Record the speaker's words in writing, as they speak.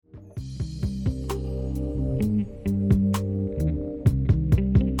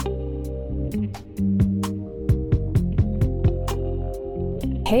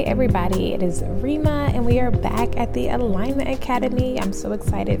Hey everybody, it is Rima and we are back at the Alignment Academy. I'm so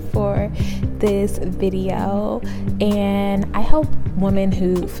excited for this video, and I help women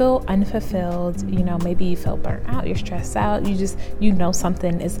who feel unfulfilled. Maybe you feel burnt out, you're stressed out, you know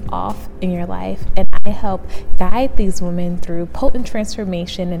something is off in your life, and I help guide these women through potent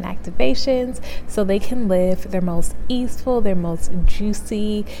transformation and activations so they can live their most easeful, their most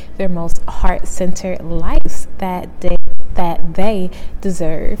juicy, their most heart-centered lives that they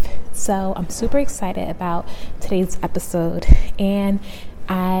deserve. So I'm super excited about today's episode, and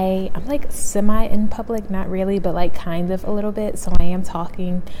I'm like semi in public, not really, but like kind of a little bit. So I am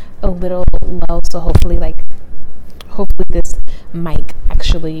talking a little low. So hopefully this mic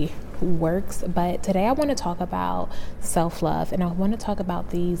actually works. But today I want to talk about self-love, and I want to talk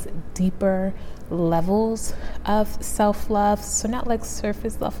about these deeper levels of self-love. So not like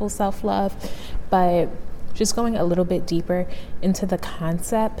surface level self-love, but just going a little bit deeper into the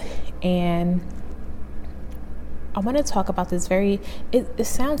concept. And I want to talk about this it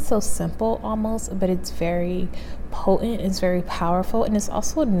sounds so simple almost, but it's very potent, it's very powerful, and it's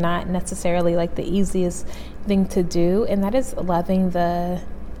also not necessarily like the easiest thing to do, and that is loving the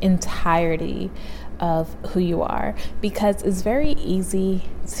entirety of who you are, because it's very easy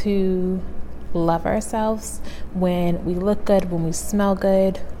to love ourselves when we look good, when we smell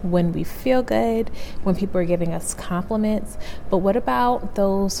good, when we feel good, when people are giving us compliments. But what about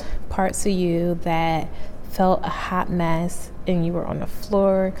those parts of you that felt a hot mess and you were on the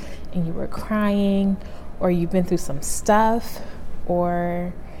floor and you were crying, or you've been through some stuff,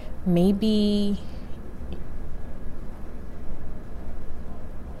 or maybe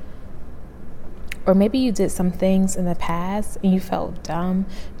you did some things in the past and you felt dumb.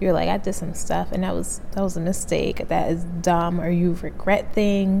 You're like, I did some stuff and that was a mistake. That is dumb. Or you regret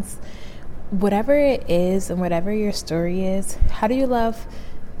things. Whatever it is and whatever your story is, how do you love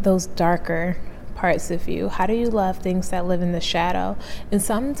those darker parts of you? How do you love things that live in the shadow? And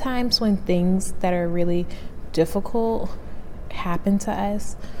sometimes when things that are really difficult happen to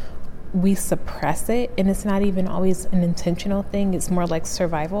us, we suppress it, and it's not even always an intentional thing. It's more like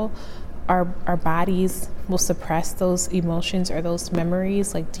survival. Our bodies will suppress those emotions or those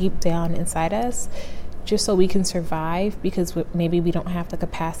memories like deep down inside us, just so we can survive, because maybe we don't have the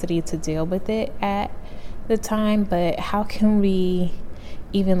capacity to deal with it at the time. But how can we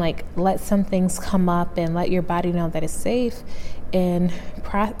even like let some things come up and let your body know that it's safe, and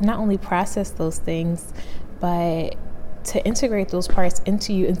not only process those things, but to integrate those parts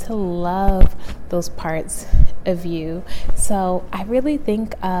into you and to love those parts of you. So I really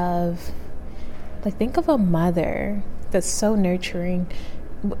think of a mother that's so nurturing.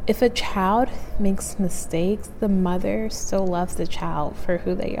 If a child makes mistakes, the mother still loves the child for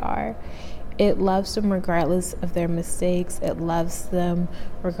who they are. It loves them regardless of their mistakes. It loves them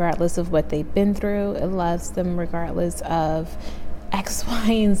regardless of what they've been through. It loves them regardless of X,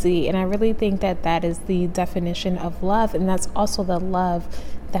 Y, and Z. And I really think that is the definition of love. And that's also the love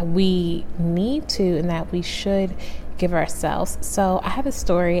that we need to and that we should give ourselves. So I have a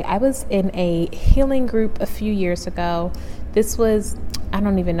story. I was in a healing group a few years ago. This was, I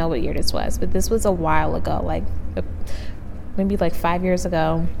don't even know what year this was, but this was a while ago, like maybe like 5 years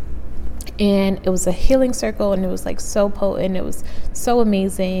ago. And it was a healing circle, and it was like so potent. It was so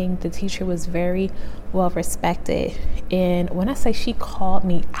amazing. The teacher was very well respected. And when I say she called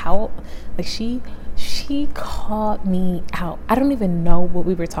me out, like she called me out. I don't even know what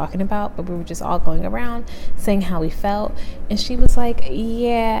we were talking about, but we were just all going around saying how we felt. And she was like,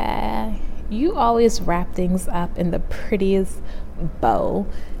 yeah, you always wrap things up in the prettiest bow.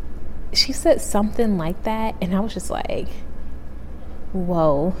 She said something like that, and I was just like,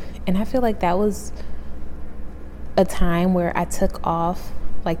 whoa. And I feel like that was a time where I took off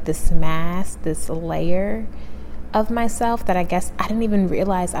like this mask, this layer of myself that I guess I didn't even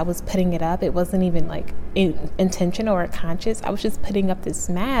realize I was putting it up. It wasn't even like intentional or conscious. I was just putting up this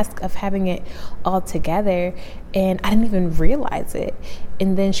mask of having it all together, and I didn't even realize it.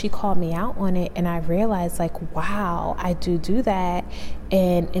 And then she called me out on it, and I realized like, wow, I do that.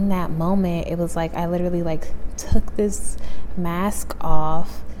 And in that moment, it was like I literally like took this mask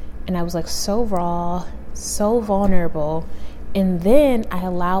off, and I was like so raw, so vulnerable. And then I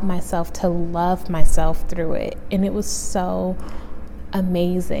allowed myself to love myself through it. And it was so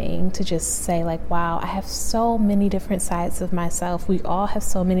amazing to just say like, wow, I have so many different sides of myself. We all have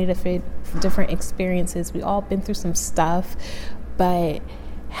so many different experiences. We all been through some stuff, but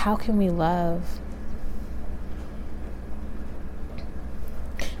how can we love?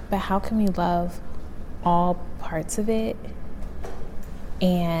 But how can we love all parts of it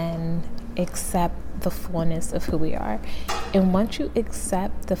and accept the fullness of who we are? And once you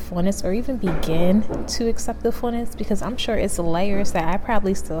accept the fullness, or even begin to accept the fullness, because I'm sure it's layers that I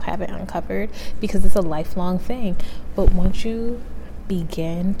probably still haven't uncovered because it's a lifelong thing. But once you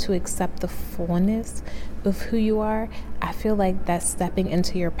begin to accept the fullness of who you are, I feel like that's stepping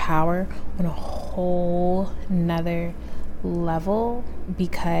into your power on a whole nother level,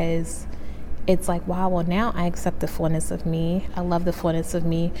 because it's like, wow, well, now I accept the fullness of me. I love the fullness of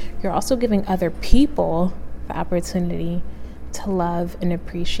me. You're also giving other people the opportunity to love and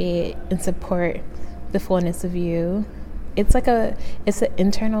appreciate and support the fullness of you. It's an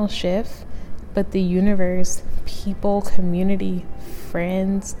internal shift, but the universe, people, community,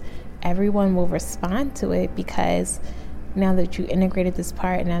 friends, everyone will respond to it, because now that you integrated this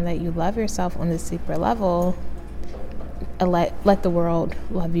part, now that you love yourself on this deeper level, let the world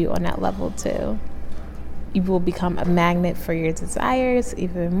love you on that level too. You will become a magnet for your desires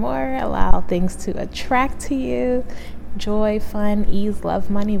even more. Allow things to attract to you. Joy, fun, ease, love,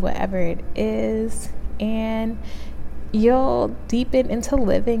 money, whatever it is. And you'll deepen into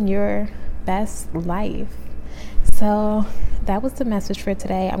living your best life. So that was the message for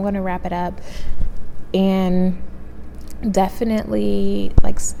today. I'm going to wrap it up. And definitely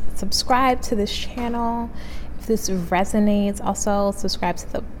subscribe to this channel if this resonates. Also subscribe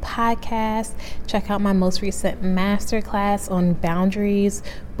to the podcast. Check out my most recent masterclass on boundaries,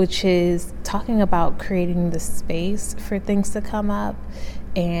 which is talking about creating the space for things to come up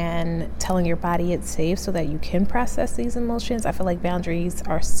and telling your body it's safe so that you can process these emotions. I feel like boundaries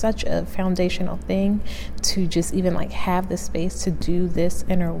are such a foundational thing to just even have the space to do this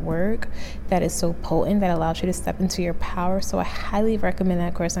inner work that is so potent, that allows you to step into your power. So I highly recommend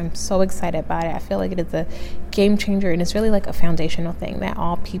that course. I'm so excited about it. I feel like it is a game changer, and it's really a foundational thing that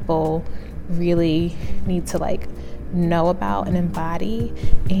all people really need to know about and embody.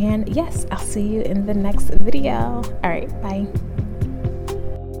 And yes, I'll see you in the next video. All right, bye.